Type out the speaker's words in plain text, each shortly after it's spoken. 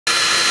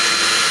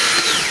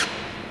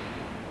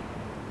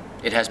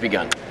It has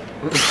begun.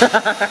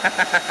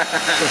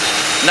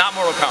 Not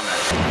Mortal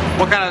Kombat.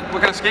 What kind of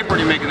skateboard are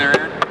you making there,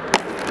 Aaron?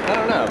 I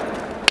don't know.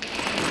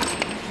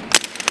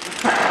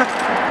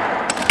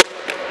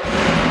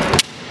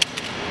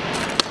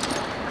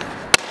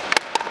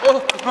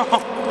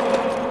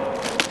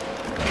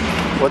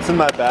 What's in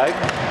my bag?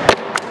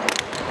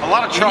 A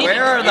lot of trouble.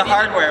 Where are the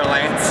hardware,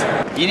 Lance?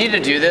 You need to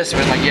do this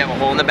when like you have a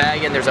hole in the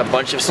bag and there's a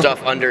bunch of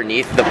stuff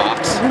underneath the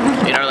box.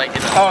 You know, like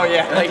Oh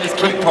yeah, like just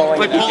keep pulling.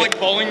 Like pulling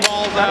bowling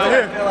balls out.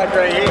 I feel like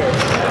right here.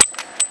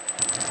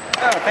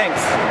 Oh,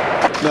 thanks.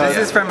 No, This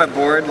is from a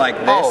board like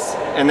this,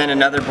 and then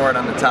another board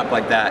on the top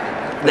like that.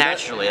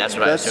 Naturally, that's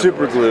what that's I assumed.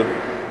 super glue.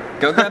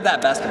 Go grab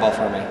that basketball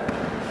for me.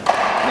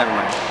 Never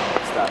mind.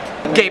 Stop.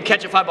 Gabe,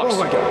 catch it, $5. Oh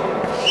my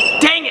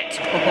god. Dang it!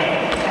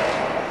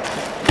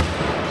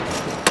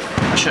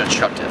 I should have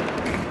chucked it.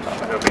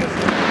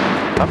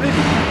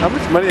 How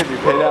much money have you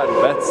paid out in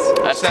bets?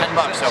 That's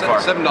 $10 so far.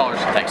 $7.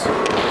 Thanks.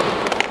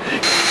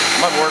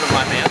 My word of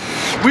my man.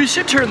 We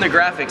should turn the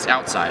graphics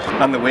outside.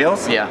 On the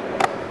wheels? Yeah.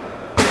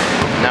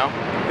 No?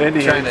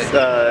 Andy hates,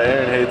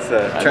 Aaron hates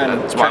that.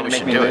 That's why we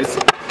should do it.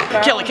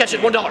 Kelly, catch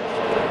it, $1.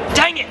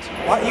 Dang it!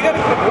 What? You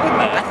gotta quit doing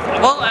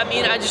that. Well, I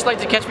mean, I just like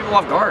to catch people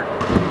off guard.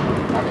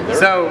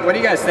 So, what do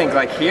you guys think?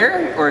 Like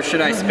here, or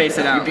should I space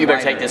it out? You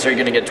better take this or you're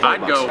gonna get $20.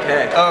 I'd go.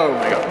 Okay.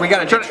 Oh, we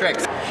gotta do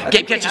tricks.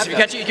 Gabe, catch this. If you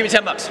catch it, you give me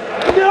 $10.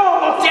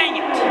 No! Dang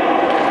it!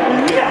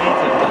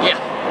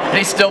 Yeah.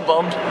 He's still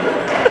bummed.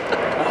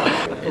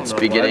 It's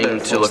beginning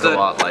to look a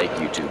lot like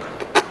YouTube.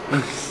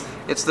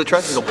 It's the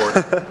tricycle board.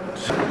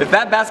 If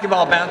that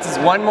basketball bounces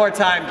one more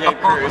time, Gabe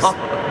Cruz.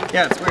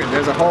 Yeah, it's weird.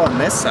 There's a hole on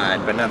this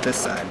side, but not this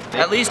side.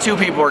 At least 2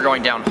 people are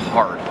going down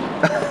hard.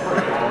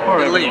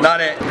 At least.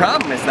 Not it.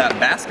 Problem is that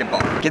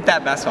basketball. Get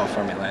that basketball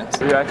for me, Lance.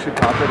 Will you actually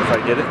pop it if I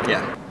get it?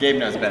 Yeah. Gabe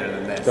knows better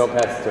than this. Don't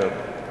pass it to him.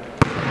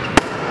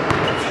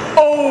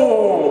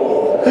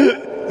 Oh!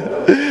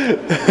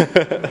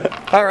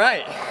 All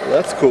right. Well,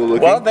 that's cool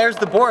looking. Well, there's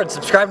the board.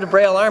 Subscribe to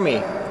Braille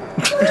Army.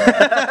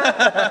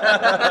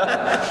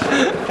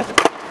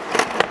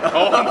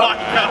 Oh my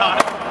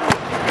god.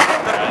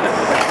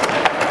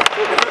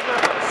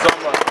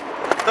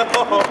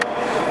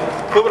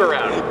 Flip it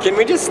around. Can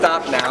we just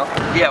stop now?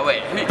 Yeah,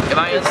 wait. Am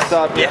I in?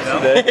 Stopped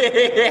yesterday.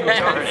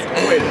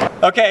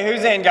 Okay,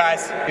 who's in,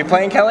 guys? You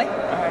playing, Kelly?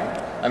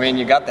 I mean,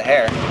 you got the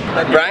hair.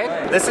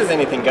 Brian? This is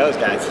anything goes,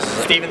 guys.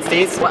 Steven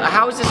Stees?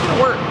 How is this gonna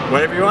work?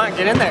 Whatever you want,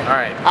 get in there. All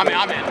right. I'm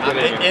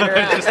in.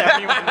 Interact.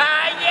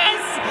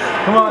 Yes!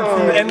 Come on,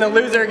 Steven. And the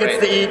loser gets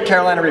to eat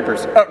Carolina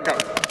Reapers. Oh, go.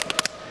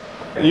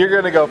 You're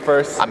gonna go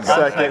first,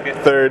 second,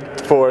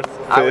 third, fourth,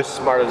 I was fifth,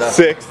 smart enough.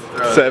 sixth,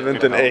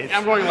 seventh, and eighth.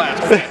 I'm going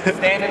last.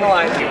 Stand in the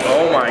line.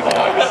 Oh my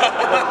god.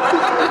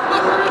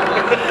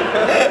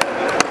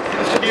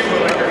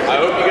 I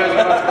hope you guys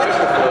know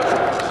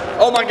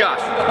tricycle. Oh my gosh.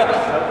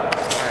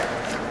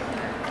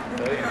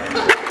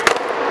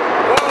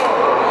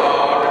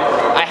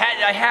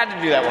 I had to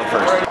do that one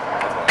first.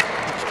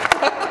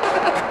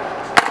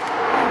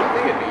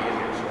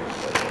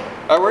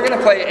 Oh, we're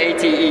gonna play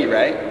ATE,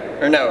 right?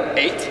 Or no,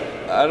 8?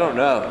 I don't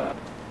know.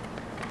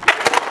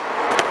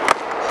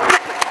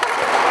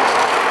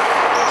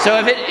 So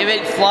if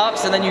it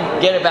flops and then you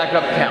get it back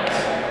up, it counts.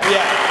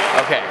 Yeah.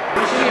 Okay.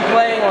 We should be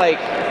playing like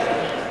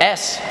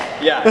S.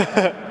 Yeah.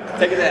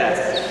 Take it to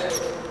S.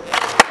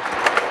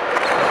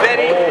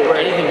 Betty. Oh,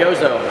 anything goes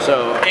though.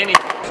 So Any.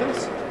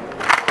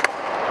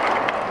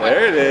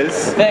 There it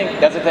is.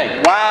 That's a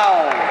thing.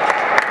 Wow.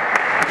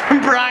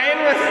 Brian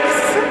was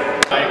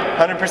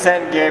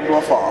 100% Gabe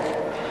will fall.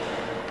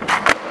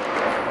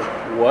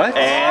 What?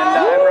 And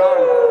I'm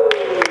wrong.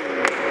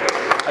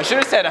 I should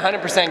have said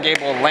 100% Gabe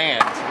will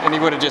land, and he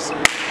would have just.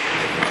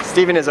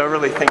 Steven is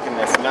overly thinking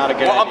this. Not a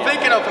good Well, idea. I'm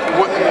thinking of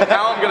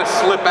how I'm gonna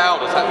slip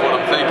out. Is that what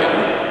I'm thinking?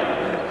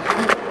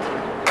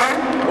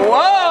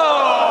 Whoa!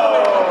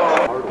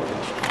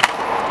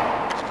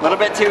 A little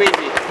bit too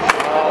easy.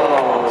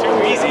 Oh.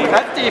 Too easy.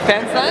 That's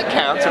defense. That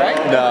counts, right?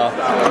 No.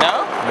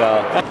 No?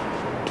 No.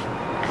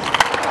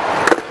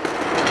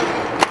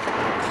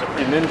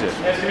 You ninja.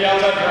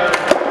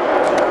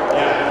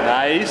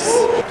 Nice.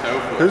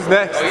 Who's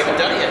next? You haven't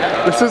done it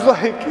yet. This is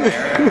like,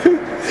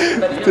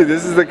 dude,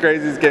 this is the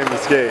craziest game of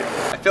skate.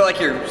 I feel like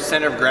your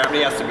center of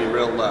gravity has to be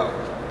real low.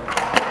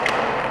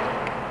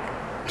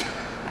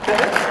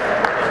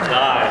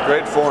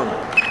 Great form.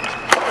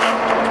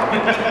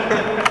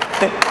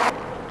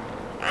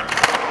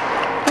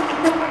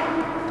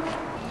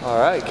 All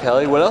right,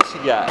 Kelly, what else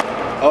you got?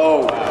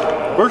 Oh,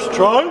 first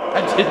try?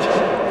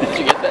 Did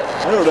you get that?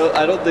 I don't know.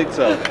 I don't think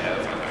so.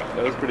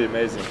 That was pretty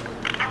amazing.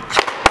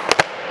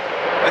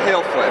 A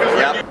hill flip.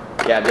 Yep.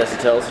 Yeah, Jesse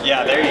Tills.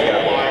 Yeah, there you go.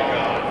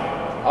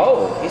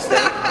 Oh, he's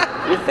think.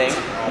 You think.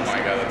 Oh my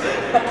god, that's it.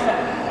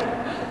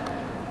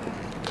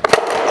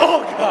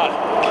 Oh god.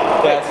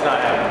 That's not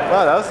happening.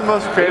 Wow, that was the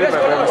most creative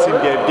I've ever seen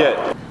Gabe get.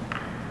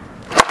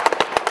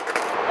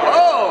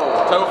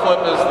 Oh! Toe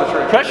flip is the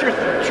trick. Pressure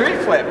tree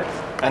flip.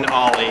 An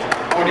ollie.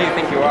 Who do you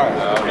think you are?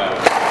 Oh no.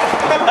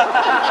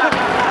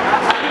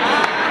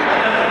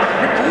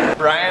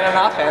 Brian on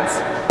offense.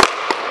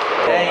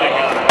 There you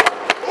go.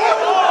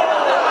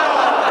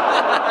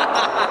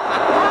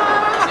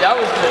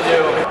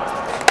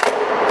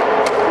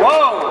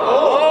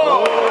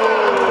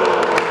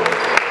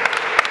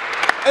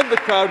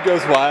 crowd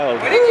goes wild.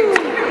 What did you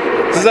do?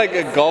 This is like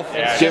a golf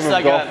gym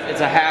of golf.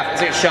 It's a half.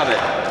 It's like a shove it.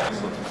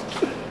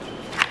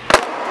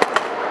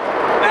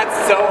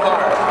 That's so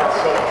hard.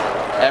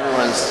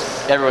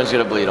 Everyone's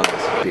gonna bleed on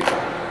this.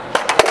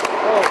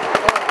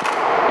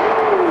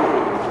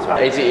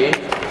 ATE.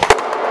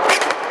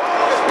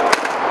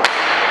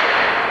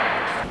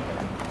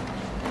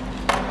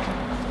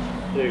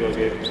 There you go,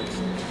 Gabe.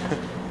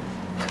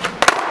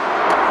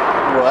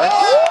 What?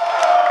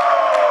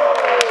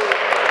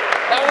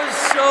 That was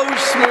so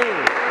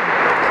smooth.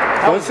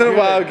 Once in a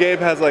while, Gabe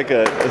has like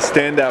a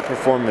standout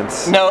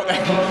performance. No,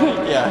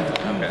 yeah.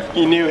 Okay.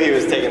 He knew he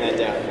was taking that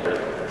down.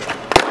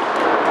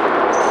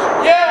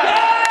 Yeah!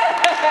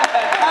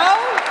 How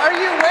are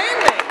you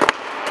landing?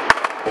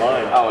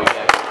 Oh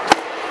yeah.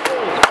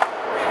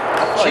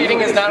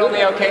 Cheating is not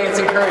only okay, it's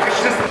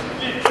encouraged.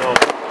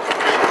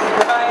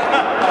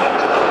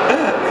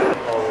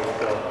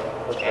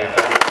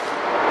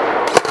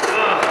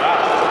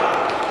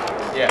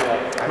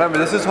 Remember,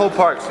 this is whole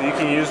park, so you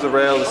can use the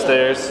rail, the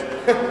stairs.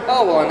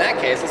 Oh, well, in that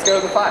case, let's go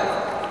to the 5.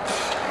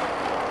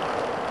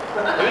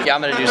 Yeah,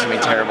 I'm gonna do something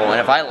terrible, and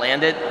if I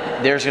land it,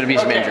 there's gonna be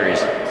some injuries.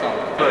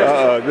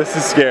 Uh-oh, this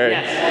is scary.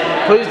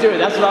 Yes. Please do it.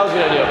 That's what I was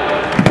gonna do.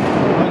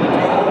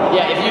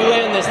 Yeah, if you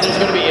land this, there's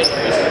gonna be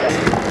injuries.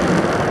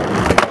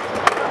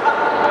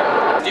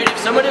 Dude, if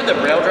someone did the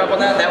rail drop on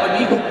that, that would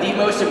be the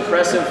most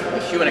impressive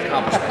human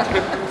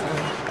accomplishment.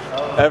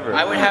 Ever.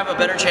 I would have a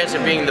better chance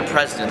of being the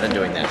president than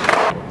doing that.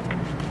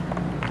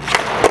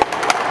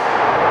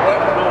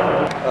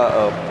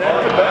 Uh-oh.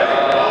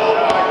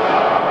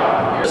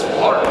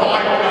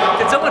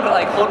 Can someone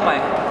like hold my,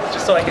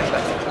 just so I can.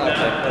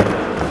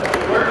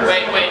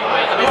 Wait.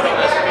 Let me film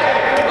this.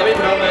 Let me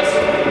film this.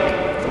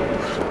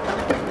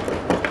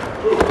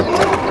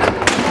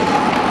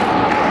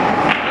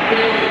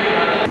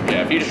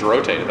 Yeah, if you just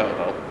rotate it, that would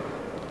help.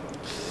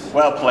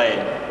 Well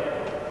played.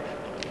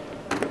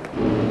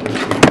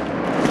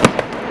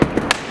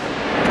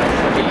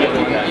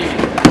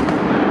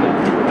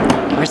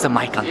 Where's the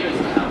mic on?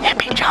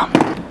 Hippie jump.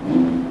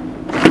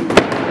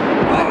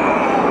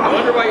 I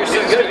wonder why you're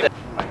so good at that.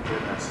 My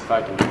goodness, if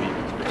I can beat it.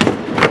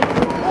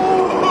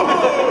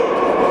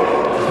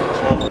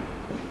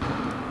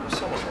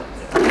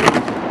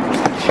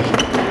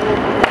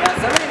 Yeah,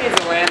 somebody needs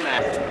to land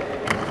that.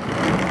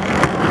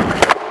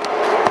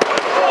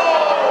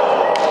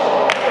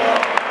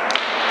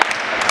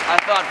 I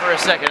thought for a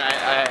second I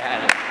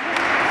had it.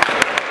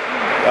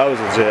 That was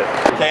legit.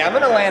 Okay, I'm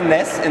gonna land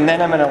this, and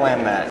then I'm gonna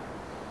land that.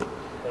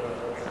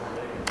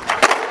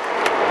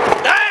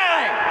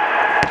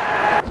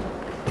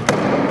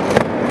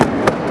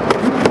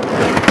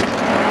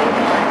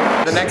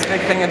 The next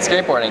big thing in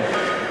skateboarding.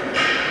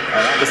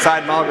 The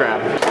side mall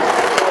grab.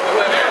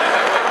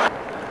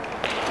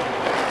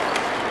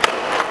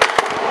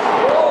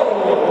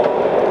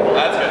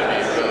 That's gonna be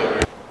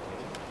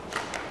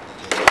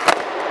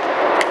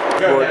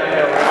really weird.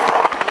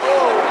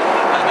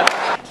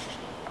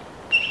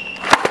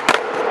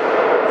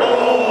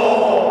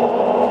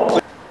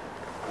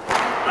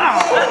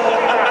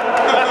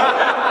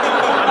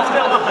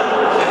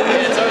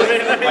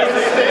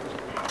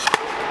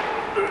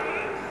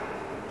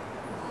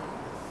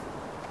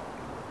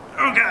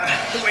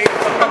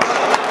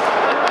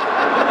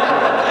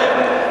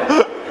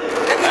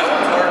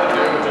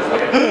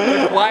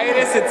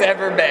 Quietest it's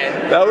ever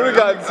been. That would have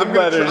gotten some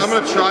letters. I'm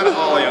gonna try to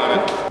ollie on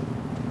it.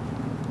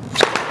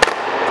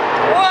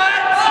 What?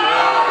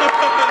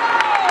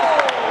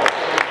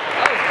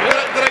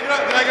 Did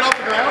I get off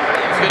the ground?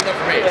 It's good enough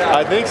for me.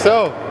 I think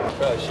so.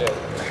 Probably should.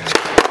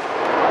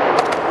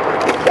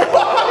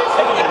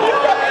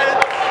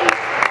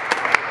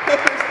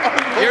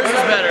 Yours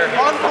is better.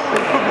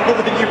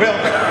 Unbelievable that you held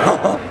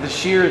that. The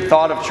sheer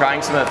thought of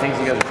trying some of the things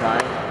you guys are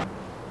trying.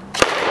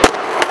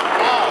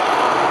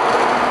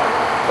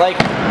 Like,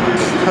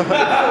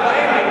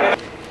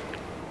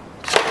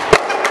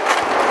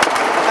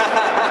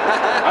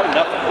 I'm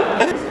nothing.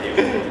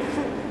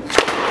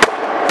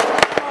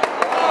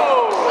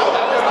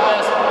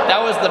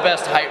 That was the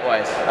best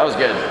height-wise. That was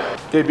good.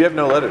 Gabe, you have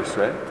no letters,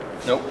 right?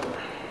 Nope.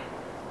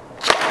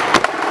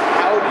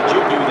 How did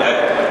you do that?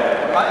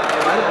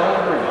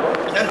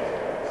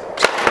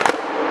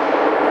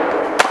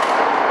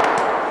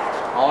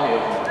 All you.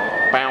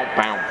 Bow,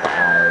 bow,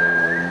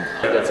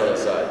 bow. That's on the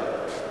side.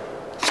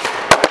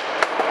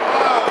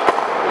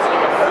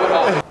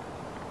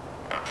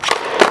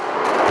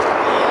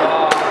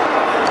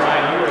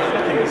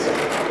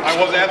 I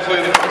was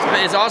absolutely.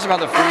 It's awesome how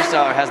the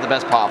freestyler has the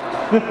best pop.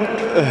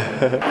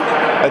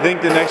 I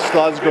think the next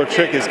logical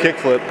trick is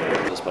kickflip.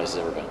 This place has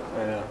ever been.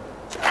 I know.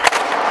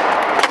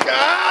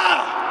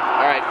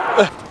 All right.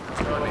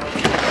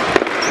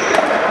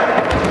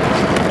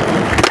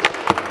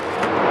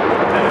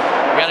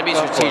 We gotta be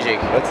strategic.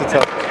 That's a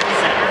tough one.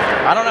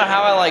 I don't know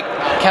how I like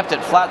kept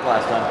it flat the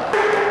last time.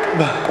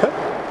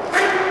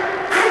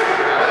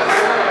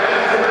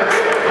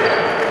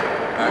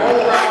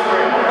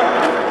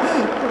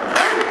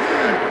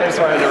 I just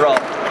wanted to roll.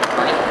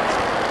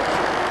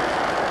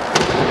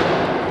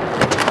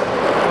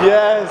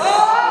 Yes!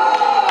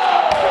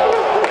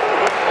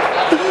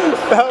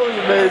 That was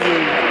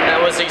amazing. That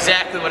was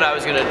exactly what I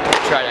was gonna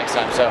try next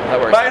time, so that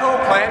works. My whole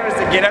plan was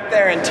to get up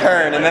there and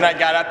turn, and then I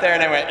got up there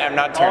and I went, I'm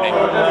not turning.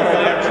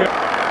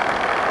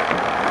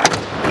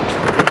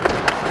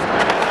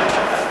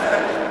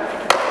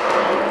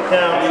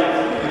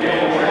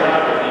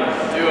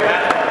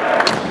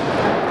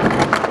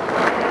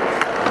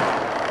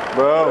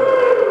 Bro.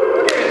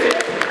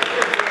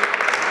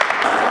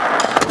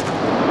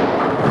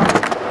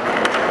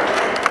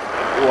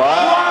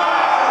 Wow.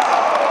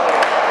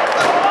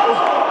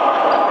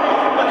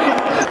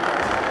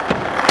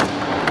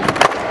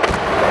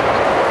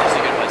 This is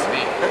a good place to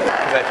be.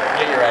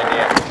 Get your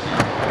idea.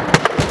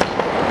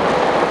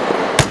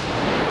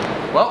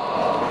 Well,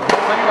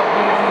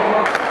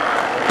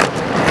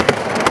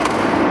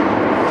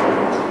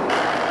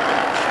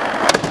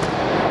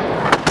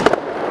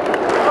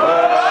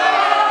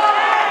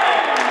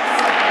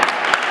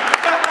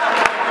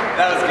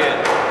 That was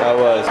good. That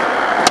was.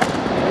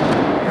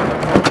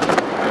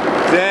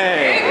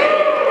 Dang.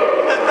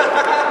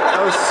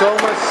 That was so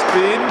much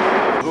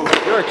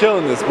speed. You're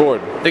killing this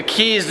board. the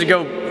key is to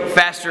go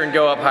faster and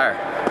go up higher.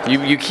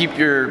 You keep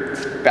your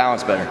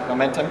balance better.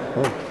 Momentum.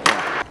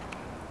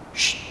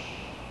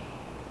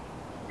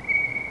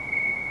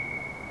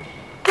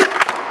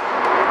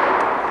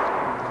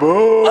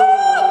 Boom.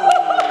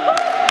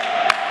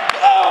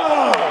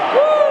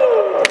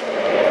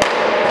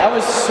 That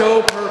was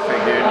so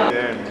perfect, dude.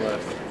 Damn,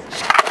 left.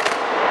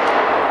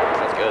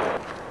 That's good.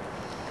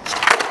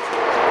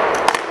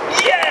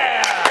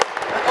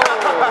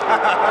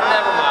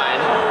 Never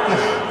mind.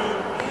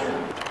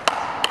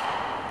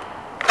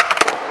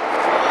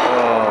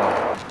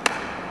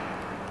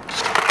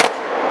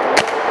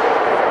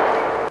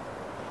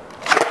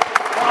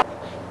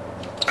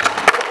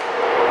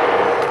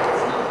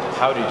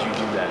 How did you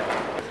do that?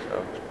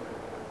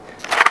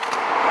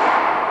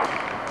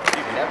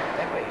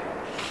 That way.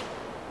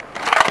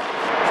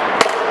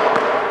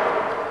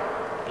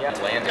 Yeah,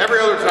 landed. Every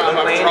other time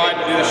I've tried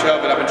to do the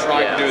shove, and I've been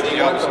trying to do it the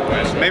opposite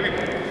way. So maybe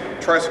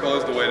tricycle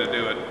is the way to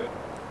do it.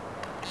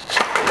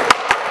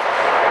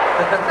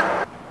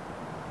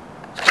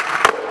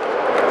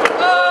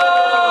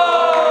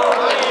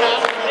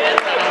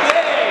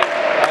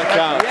 That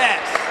counts.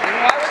 Yes.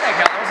 Why would that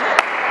count?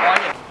 That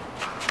was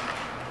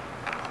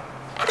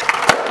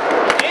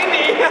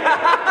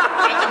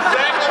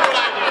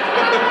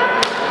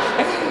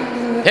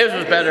it. His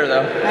was better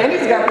though.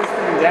 Andy's got this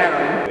thing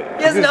down.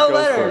 He has Just no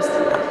go for it.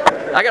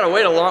 letters. I gotta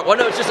wait a long. Well,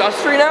 no, it's just us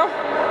three now.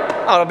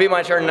 Oh, it'll be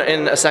my turn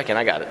in a second.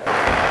 I got it.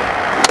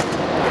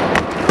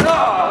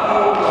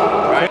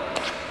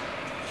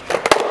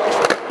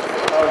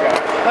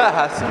 That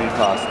has to be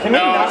tossed. Can you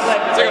not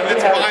let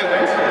It's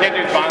violent. You can't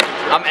do violent.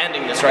 I'm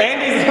ending this right.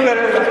 Andy's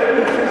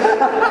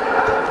literally.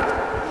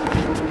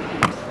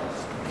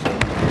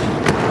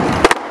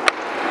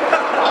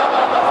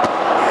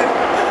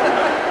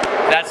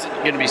 That's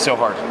gonna be so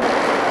hard.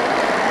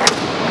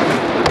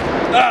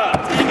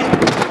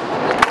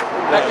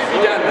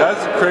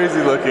 That's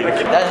crazy looking.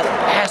 That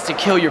has to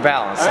kill your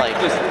balance. Like,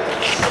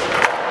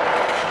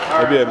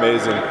 That'd be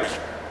amazing.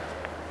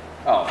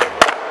 oh,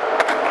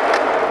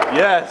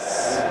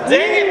 Yes.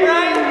 Dang it,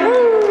 Brian!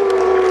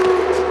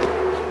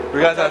 We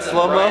got that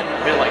slow mo.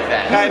 a bit like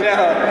that. I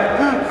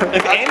know.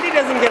 If Andy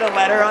doesn't get a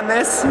letter on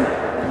this,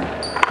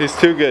 He's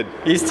too good.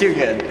 he's too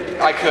good.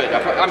 I could.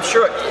 I'm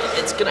sure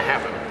it's gonna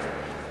happen.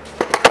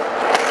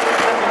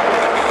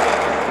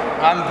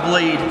 I'm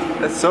bleed.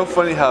 It's so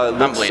funny how it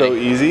looks so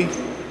bleeding. easy.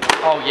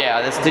 Oh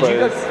yeah. Did you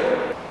But guys?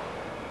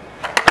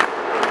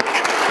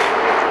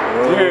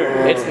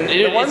 It's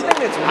The one thing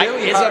that's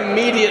really it's hard,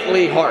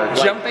 immediately hard.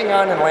 Like, jumping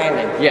on and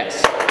landing.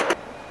 yes.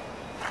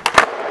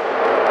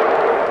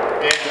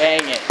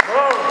 Dang it.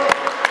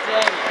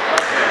 Dang it.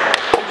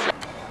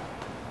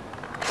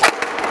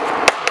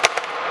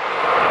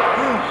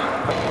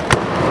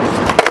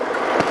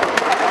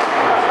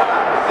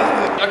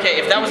 Okay,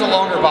 if that was a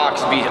longer box,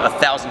 it'd be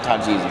 1,000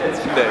 times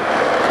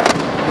easier.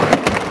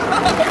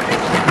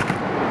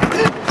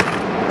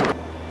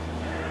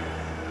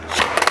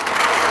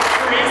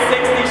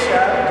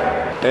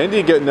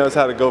 Andy knows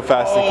how to go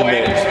fast and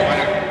commit.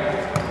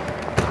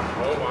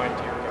 Oh my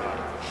dear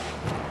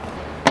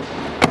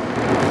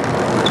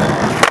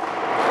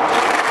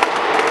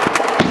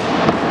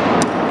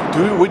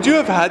God. Dude, would you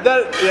have had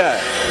that? Yeah.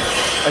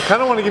 I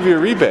kind of want to give you a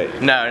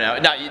rebate. No,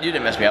 you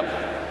didn't mess me up.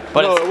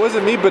 But No, it's, it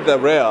wasn't me, but the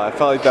rail. I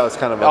felt like that was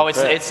kind of oh,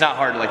 unfair. it's not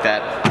hard like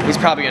that. He's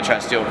probably gonna try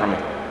to steal it from me.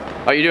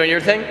 Are you doing your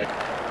thing?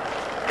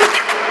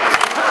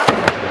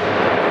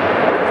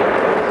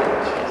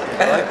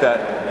 I like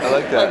that. I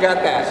like that. I got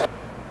that.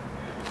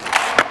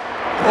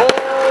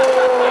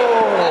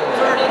 It's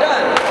already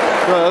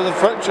done. No, that was a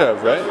front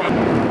shove, right?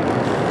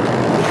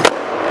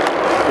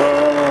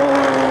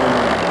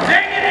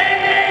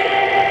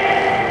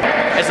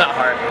 It's not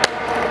hard.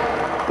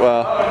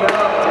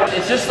 Well,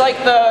 It's just like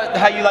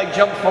how you like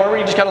jump forward.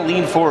 You just gotta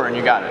lean forward and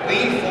you got it.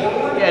 Lean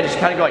forward? Yeah, just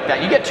kind of go like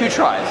that. You get 2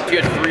 tries. If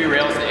you had 3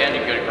 rails at the end,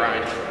 you could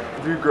grind.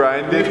 if you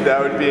grinded, that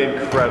would be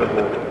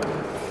incredible.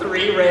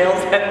 3 rails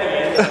at the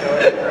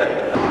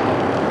end.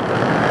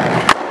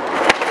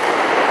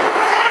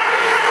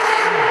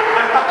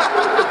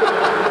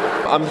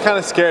 I'm kind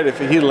of scared if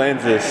he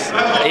lands this.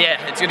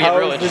 Yeah, it's gonna get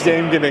real How is the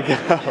interesting. game gonna go?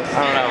 I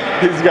don't know.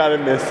 He's got to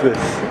miss this.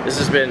 This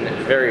has been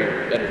very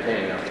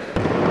entertaining though.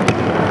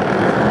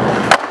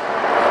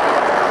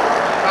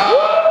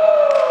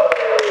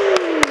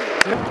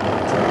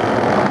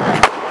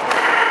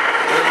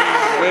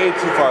 Way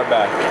too far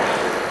back.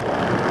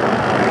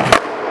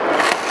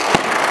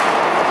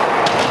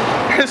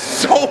 It's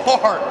so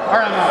hard. All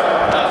right, I'm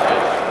out. That was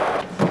good.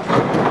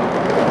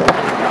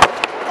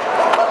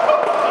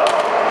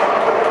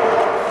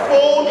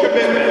 Full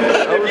commitment.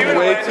 That was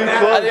way too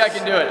close. I think I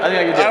can do it. I think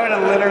I can do I it. would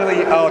have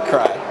literally, I'll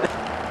cry.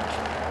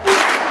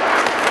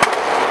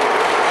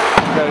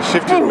 You gotta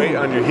shift your weight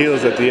on your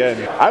heels at the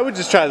end. I would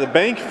just try the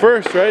bank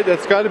first, right?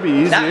 That's gotta be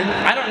easier.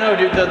 I don't know,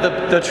 dude.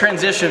 The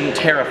transition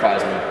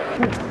terrifies me.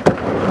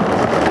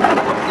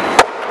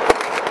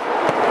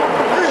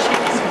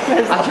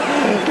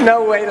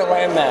 No way to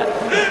land that.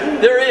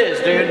 There is,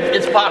 dude.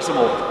 It's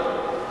possible.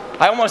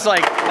 I almost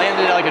like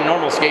landed like a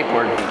normal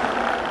skateboard.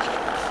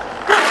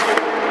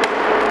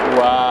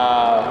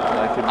 Wow.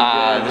 That could be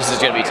good. This is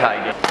gonna be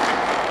tight.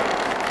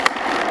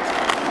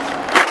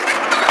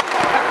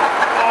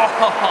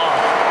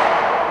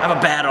 I have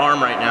a bad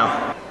arm right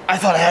now. I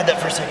thought I had that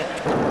for a second.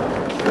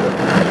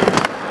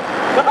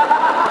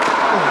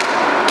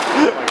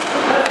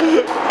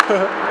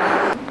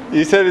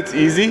 You said it's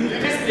easy? You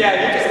just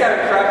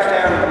gotta crouch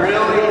down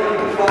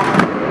really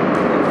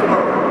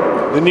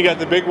forward. Then you got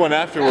the big one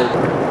afterward.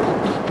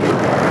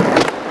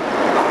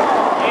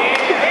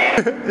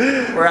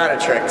 We're out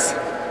of tricks.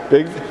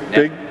 Big.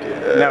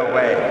 No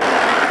way.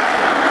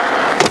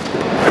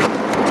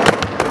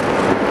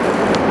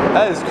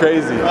 That is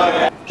crazy.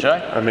 Should I?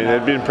 I mean,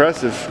 it'd be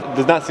impressive.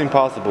 Does not seem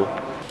possible.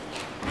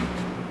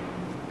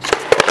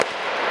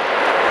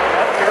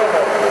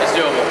 It's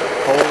doable.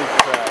 Holy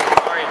crap.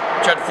 Sorry, I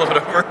tried to flip it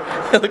over.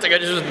 It looked like I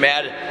just was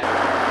mad.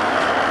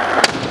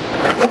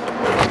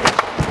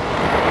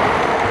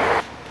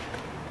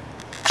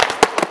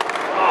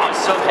 Oh,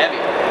 it's so heavy.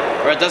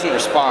 Or it doesn't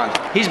respond.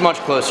 He's much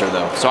closer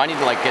though, so I need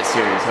to like get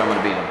serious if I'm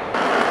gonna beat him.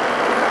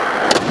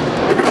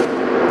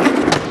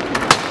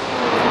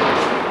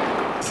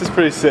 This is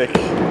pretty sick.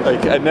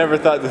 Like, I never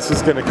thought this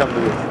was gonna come to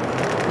this.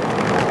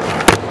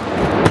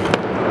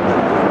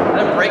 I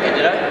didn't break it,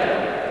 did I?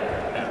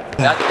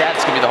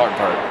 That's gonna be the hard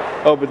part.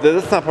 Oh, but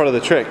that's not part of the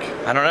trick.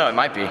 I don't know, it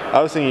might be. I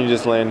was thinking you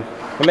just land.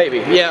 Well, maybe.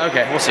 Yeah,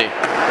 okay, we'll see.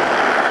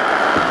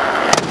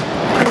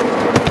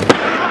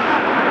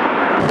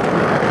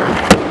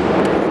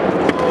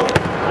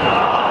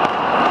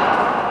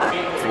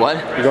 What?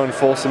 You're going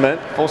full cement?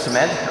 Full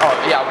cement? Oh,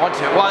 yeah, I want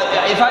to. Well,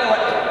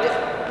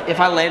 if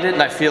I land it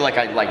and I feel like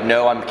I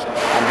know I'm good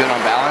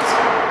on balance,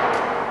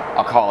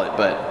 I'll call it,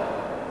 but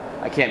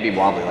I can't be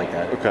wobbly like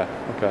that. Okay,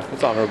 okay.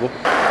 That's honorable.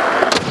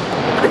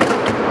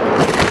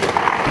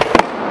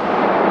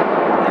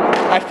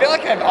 I feel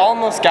like I've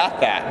almost got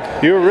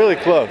that. You were really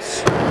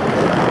close.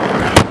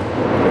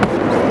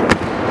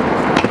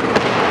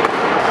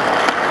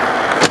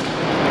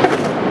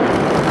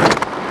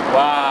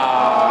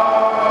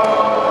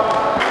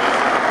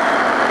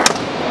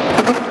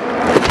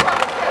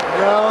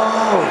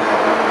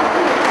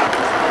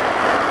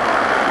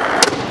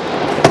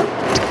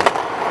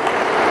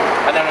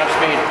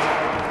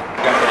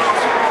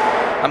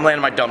 I'm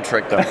landing my dumb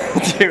trick though. Do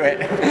it.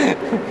 I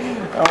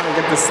want to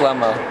get the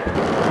slow-mo.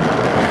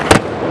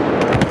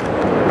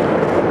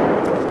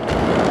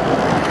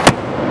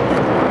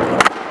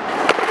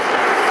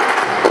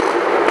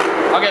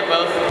 I'll get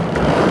both.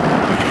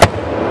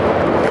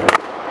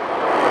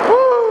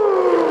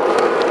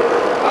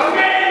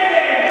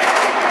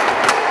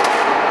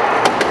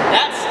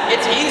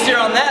 It's easier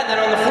on that than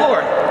on the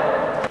floor.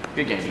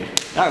 Good game, dude.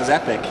 That was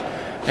epic.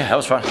 Yeah, that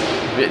was fun.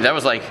 That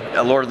was like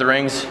a Lord of the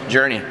Rings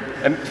journey.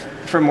 And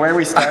from where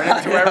we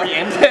started to where we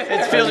ended,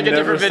 It feels like a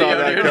different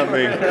video, dude.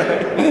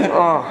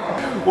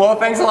 Oh. Well,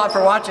 thanks a lot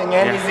for watching.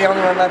 Andy's the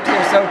only one left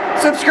here, so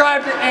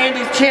subscribe to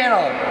Andy's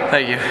channel.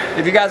 Thank you.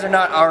 If you guys are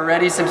not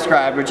already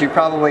subscribed, which you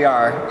probably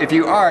are, if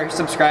you are,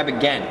 subscribe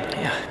again.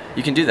 Yeah,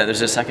 you can do that.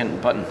 There's a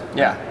second button.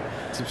 Yeah,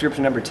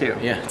 subscription number 2.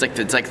 Yeah, it's like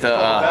the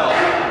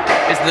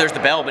there's the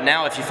bell, but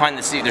now if you find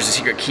there's a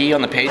secret key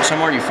on the page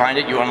somewhere, you find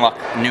it, you unlock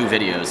new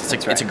videos. It's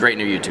like it's a great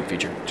new YouTube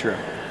feature. True.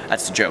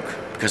 That's the joke,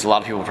 because a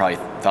lot of people probably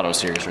thought it was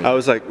serious. Right? I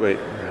was like, wait,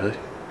 really?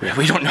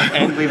 We don't know.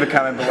 And leave a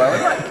comment below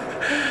and like.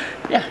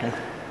 Yeah,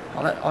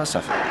 all that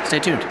stuff. Stay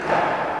tuned.